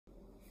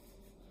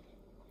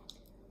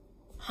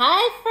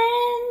Hi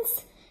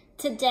friends!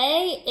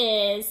 Today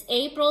is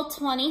April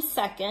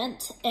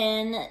 22nd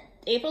and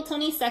April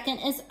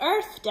 22nd is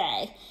Earth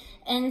Day.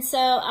 And so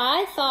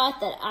I thought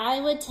that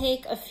I would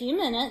take a few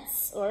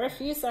minutes or a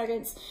few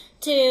seconds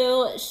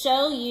to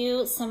show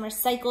you some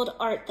recycled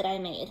art that I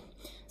made.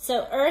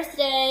 So Earth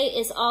Day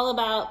is all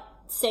about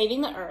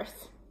saving the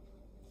earth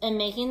and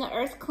making the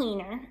earth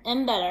cleaner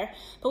and better,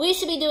 but we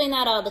should be doing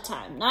that all the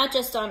time, not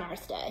just on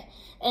Earth Day.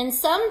 And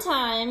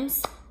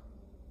sometimes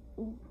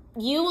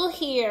you will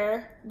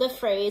hear the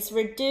phrase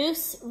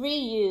reduce,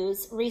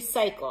 reuse,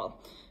 recycle.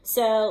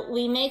 So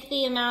we make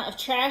the amount of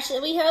trash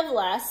that we have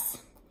less,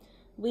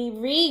 we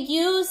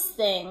reuse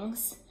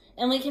things,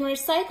 and we can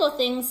recycle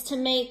things to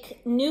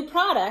make new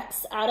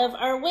products out of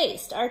our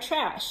waste, our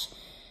trash.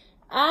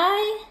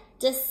 I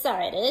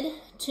decided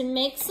to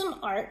make some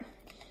art,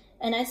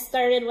 and I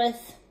started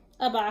with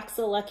a box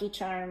of Lucky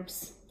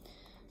Charms.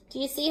 Do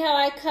you see how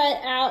I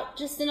cut out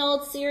just an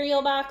old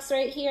cereal box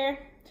right here?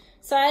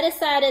 So I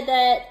decided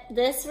that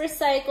this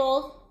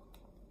recycle,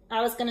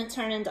 I was gonna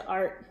turn into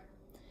art.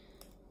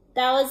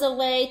 That was a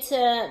way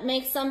to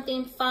make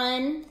something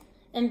fun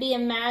and be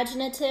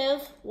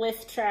imaginative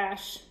with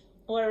trash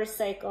or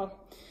recycle.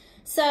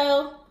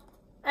 So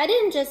I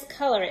didn't just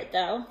color it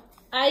though.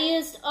 I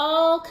used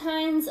all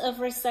kinds of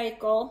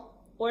recycle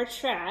or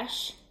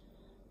trash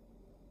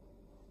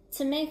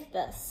to make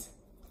this.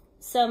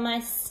 So my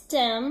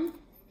stem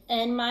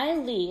and my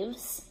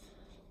leaves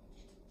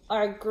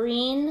are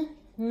green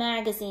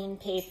magazine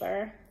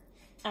paper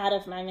out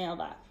of my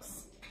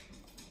mailbox.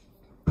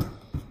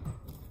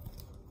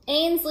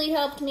 Ainsley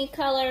helped me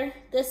color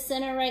this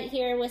center right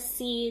here with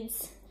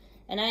seeds,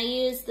 and I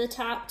used the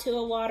top to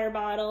a water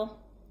bottle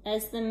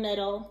as the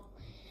middle.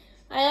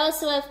 I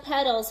also have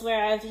petals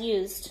where I've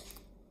used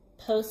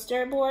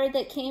poster board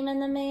that came in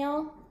the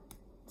mail,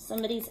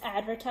 somebody's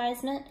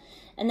advertisement,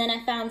 and then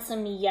I found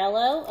some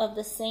yellow of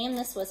the same.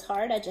 This was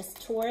hard. I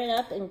just tore it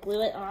up and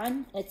glue it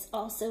on. It's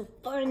also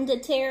fun to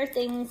tear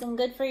things and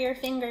good for your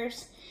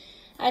fingers.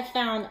 I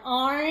found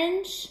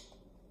orange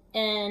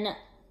and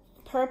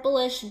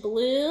purplish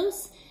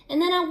blues,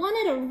 and then I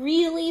wanted a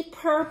really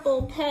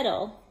purple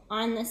petal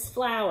on this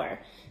flower.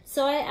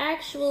 So I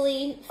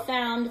actually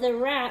found the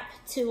wrap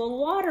to a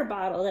water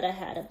bottle that I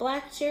had, a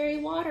black cherry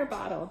water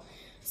bottle.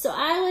 So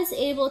I was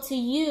able to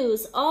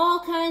use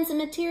all kinds of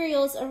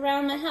materials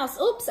around my house.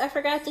 Oops, I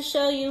forgot to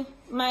show you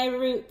my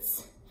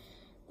roots.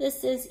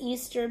 This is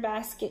Easter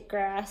basket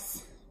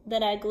grass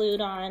that I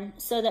glued on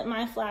so that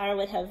my flower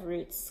would have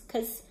roots,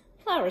 because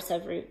flowers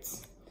have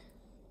roots.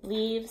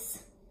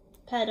 Leaves,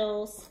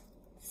 petals,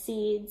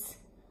 seeds,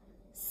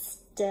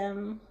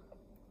 stem,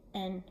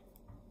 and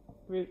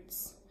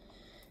roots.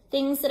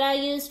 Things that I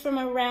used from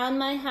around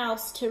my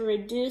house to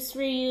reduce,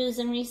 reuse,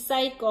 and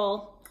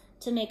recycle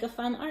to make a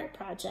fun art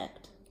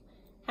project.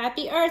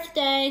 Happy Earth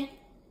Day!